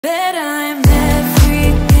Bet I'm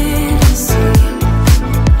everything you see.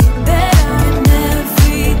 Bet I'm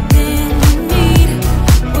everything you need.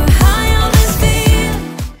 We're high on this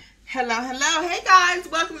field. Hello. Hey guys,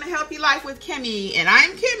 welcome to Healthy Life with Kimmy, and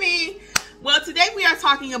I'm Kimmy. Well, today we are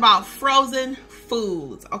talking about frozen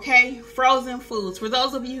foods, okay? Frozen foods. For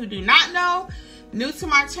those of you who do not know, new to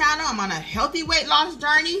my channel, I'm on a healthy weight loss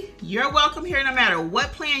journey. You're welcome here no matter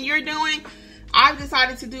what plan you're doing. I've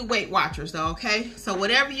decided to do Weight Watchers though, okay? So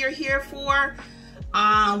whatever you're here for,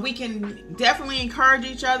 we can definitely encourage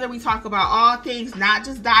each other. We talk about all things, not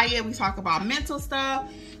just diet. We talk about mental stuff.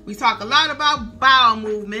 We talk a lot about bowel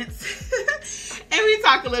movements. And we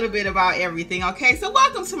talk a little bit about everything, okay? So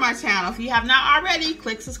welcome to my channel. If you have not already,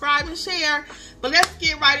 click subscribe and share. But let's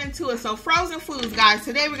get right into it. So frozen foods, guys.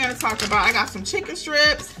 Today we're going to talk about, I got some chicken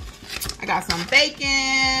strips. I got some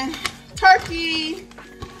bacon, turkey,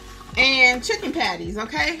 and chicken patties,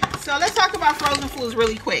 okay? So let's talk about frozen foods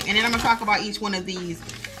really quick, and then I'm gonna talk about each one of these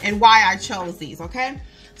and why I chose these, okay?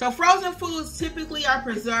 So frozen foods typically are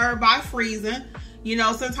preserved by freezing. You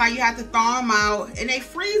know, sometimes you have to thaw them out, and they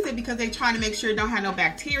freeze it because they're trying to make sure it don't have no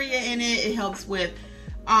bacteria in it. It helps with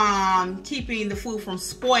keeping the food from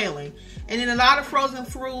spoiling. And in a lot of frozen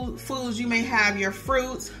foods, you may have your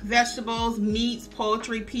fruits, vegetables, meats,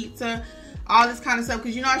 poultry, pizza, all this kind of stuff.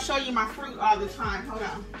 Because you know I show you my fruit all the time. Hold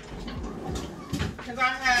on. Because I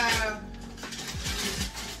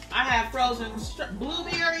have frozen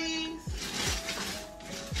blueberries.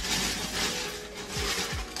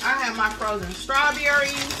 I have my frozen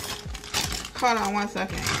strawberries. Hold on one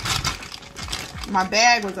second. My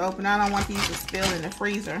bag was open. I don't want these to spill in the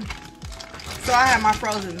freezer. So I have my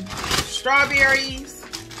frozen strawberries.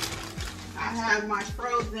 I have my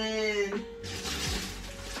frozen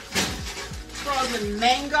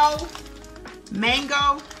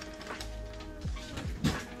mango.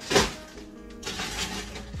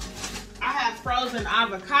 I have frozen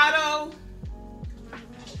avocado.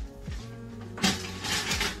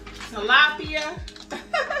 Tilapia.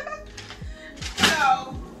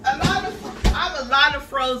 So I have a lot of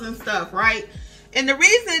frozen stuff, right? And the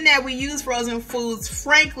reason that we use frozen foods,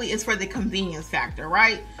 frankly, is for the convenience factor,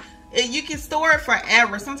 right? You can store it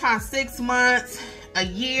forever, sometimes 6 months, a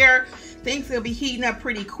year. Things will be heating up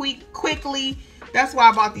pretty quickly. That's why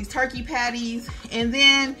I bought these turkey patties. And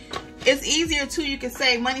then it's easier too, you can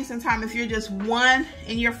save money sometimes if you're just one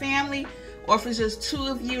in your family, or if it's just two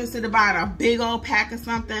of you instead of buying a big old pack of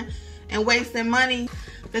something and wasting money.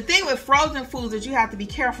 The thing with frozen foods is you have to be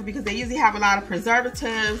careful because they usually have a lot of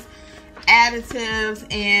preservatives, additives,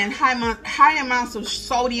 and high amounts of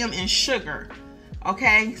sodium and sugar,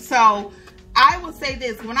 okay? So I will say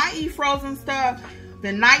this, when I eat frozen stuff,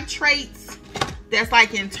 the nitrates that's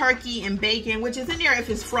like in turkey and bacon, which is in there if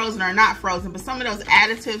it's frozen or not frozen, but some of those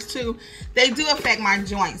additives too, they do affect my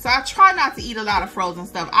joints. So I try not to eat a lot of frozen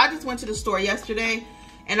stuff. I just went to the store yesterday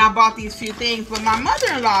and I bought these few things, but my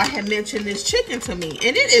mother-in-law had mentioned this chicken to me,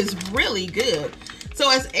 and it is really good. So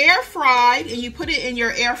it's air fried, and you put it in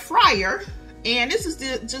your air fryer, and this is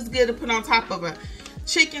just good to put on top of a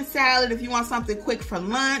chicken salad if you want something quick for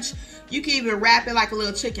lunch. You can even wrap it like a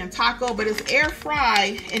little chicken taco, but it's air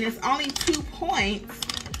fried, and it's only 2 points.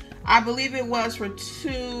 I believe it was for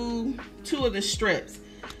two of the strips,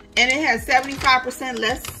 and it has 75%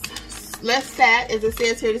 less fat, as it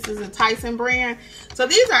says here. This is a Tyson brand, so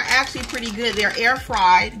these are actually pretty good. They're air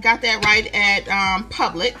fried. Got that right at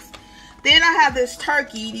Publix. Then I have this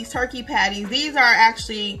turkey, these turkey patties. These are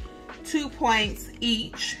actually 2 points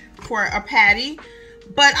each for a patty.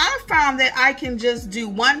 But I found that I can just do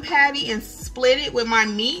one patty and split it with my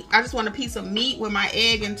meat. I just want a piece of meat with my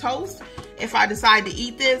egg and toast if I decide to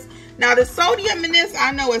eat this. Now the sodium in this,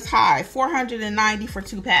 I know is high, 490 for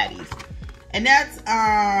 2 patties. And that's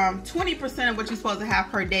 20% of what you're supposed to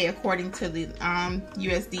have per day according to the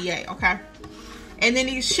USDA, okay? And then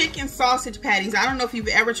these chicken sausage patties. I don't know if you've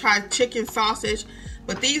ever tried chicken sausage,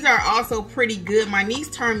 but these are also pretty good. My niece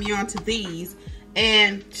turned me on to these.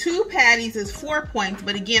 And 2 patties is 4 points,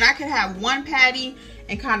 but again, I could have one patty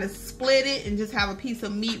and kind of split it and just have a piece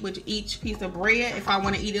of meat with each piece of bread if I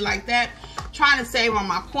want to eat it like that. Trying to save on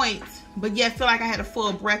my points, but yet feel like I had a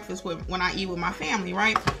full breakfast when I eat with my family,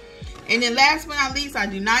 right? And then last but not least, I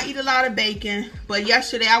do not eat a lot of bacon, but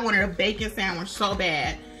yesterday I wanted a bacon sandwich so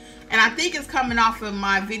bad. And I think it's coming off of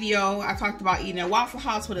my video. I talked about eating at Waffle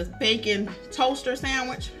House with a bacon toaster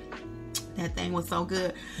sandwich. That thing was so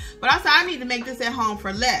good. But I said I need to make this at home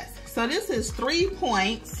for less. So this is 3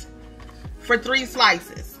 points for 3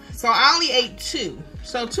 slices. So I only ate 2.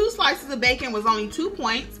 So 2 slices of bacon was only 2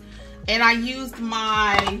 points. And I used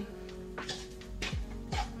my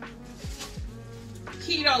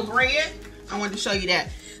keto bread. I wanted to show you that.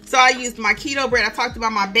 So I used my keto bread. I talked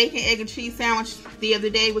about my bacon, egg, and cheese sandwich the other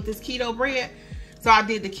day with this keto bread. So I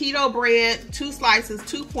did the keto bread, 2 slices,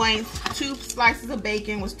 2 points. 2 slices of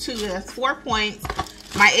bacon was 2, that's 4 points.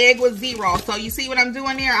 My egg was 0. So you see what I'm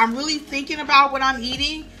doing there? I'm really thinking about what I'm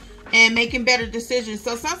eating and making better decisions.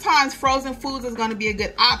 So sometimes frozen foods is gonna be a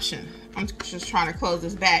good option. I'm just trying to close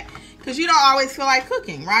this back because you don't always feel like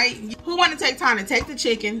cooking, right? Who want to take time to take the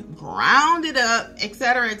chicken, ground it up,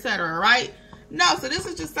 etc., right? No, so this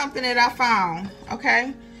is just something that I found,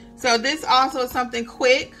 okay? So this also is something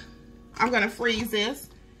quick. I'm gonna freeze this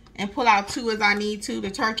and pull out 2 as I need to, the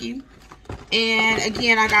turkey. And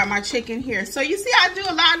again, I got my chicken here. So you see, I do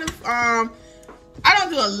a lot of, I don't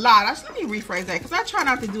do a lot. Let me rephrase that because I try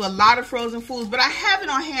not to do a lot of frozen foods, but I have it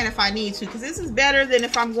on hand if I need to because this is better than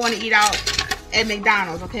if I'm going to eat out at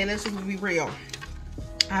McDonald's, okay? Let's just be real.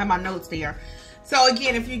 I have my notes there. So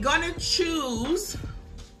again, if you're gonna choose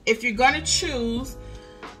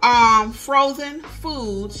frozen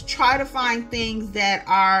foods, try to find things that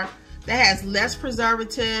has less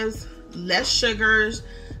preservatives, less sugars,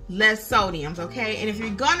 less sodiums, okay? And if you're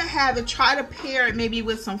gonna have it, try to pair it maybe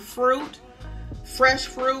with some fruit, fresh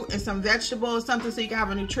fruit, and some vegetables, something so you can have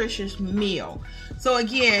a nutritious meal. So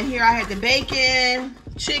again, here I had the bacon,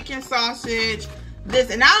 chicken, sausage, this,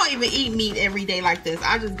 and I don't even eat meat every day like this.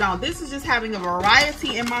 I just don't. This is just having a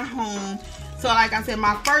variety in my home. So like I said,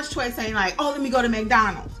 my first choice ain't like, oh, let me go to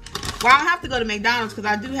McDonald's. Well, I don't have to go to McDonald's because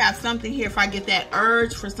I do have something here if I get that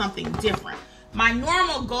urge for something different. My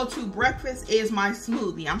normal go-to breakfast is my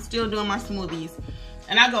smoothie. I'm still doing my smoothies.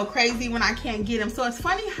 And I go crazy when I can't get them. So it's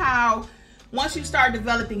funny how once you start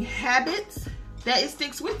developing habits, that it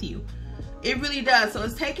sticks with you. It really does. So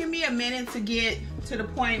it's taken me a minute to get to the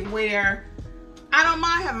point where I don't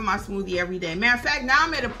mind having my smoothie every day. Matter of fact, now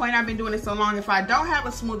I'm at a point, I've been doing it so long, if I don't have a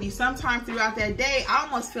smoothie sometime throughout that day, I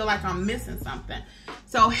almost feel like I'm missing something.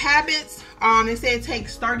 So habits, they say it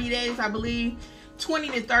takes 30 days, I believe, 20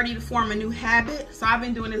 to 30 to form a new habit. So I've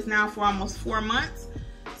been doing this now for almost 4 months.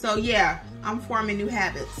 So yeah, I'm forming new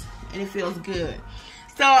habits and it feels good.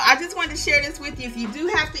 So I just wanted to share this with you. If you do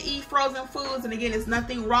have to eat frozen foods, and again, there's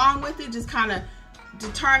nothing wrong with it, just kind of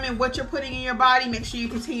determine what you're putting in your body. Make sure you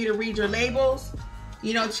continue to read your labels.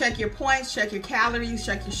 You know, check your points, check your calories,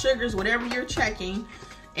 check your sugars, whatever you're checking.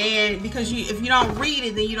 And because if you don't read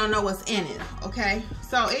it, then you don't know what's in it, okay?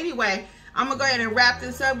 So anyway, I'm going to go ahead and wrap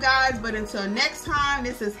this up, guys. But until next time,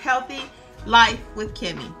 this is Healthy Life with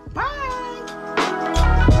Kimmy. Bye.